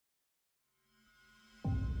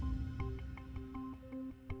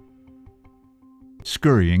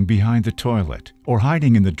scurrying behind the toilet, or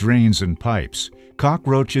hiding in the drains and pipes.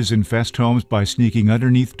 Cockroaches infest homes by sneaking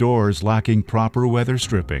underneath doors lacking proper weather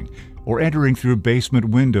stripping, or entering through basement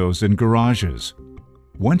windows and garages.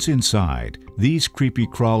 Once inside, these creepy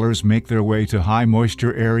crawlers make their way to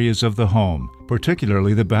high-moisture areas of the home,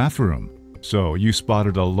 particularly the bathroom. So you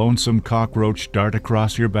spotted a lonesome cockroach dart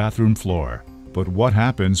across your bathroom floor. But what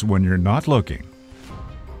happens when you're not looking?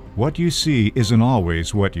 What you see isn't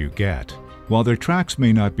always what you get. While their tracks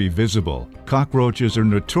may not be visible, cockroaches are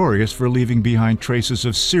notorious for leaving behind traces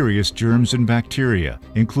of serious germs and bacteria,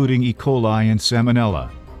 including E. coli and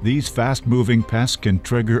Salmonella. These fast-moving pests can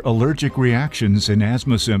trigger allergic reactions and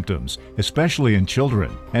asthma symptoms, especially in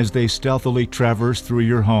children, as they stealthily traverse through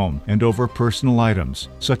your home and over personal items,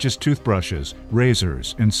 such as toothbrushes,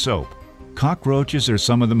 razors, and soap. Cockroaches are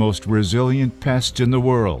some of the most resilient pests in the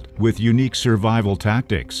world, with unique survival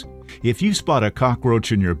tactics. If you spot a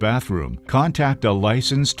cockroach in your bathroom, contact a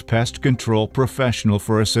licensed pest control professional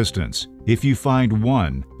for assistance. If you find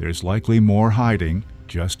one, there's likely more hiding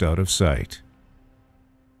just out of sight.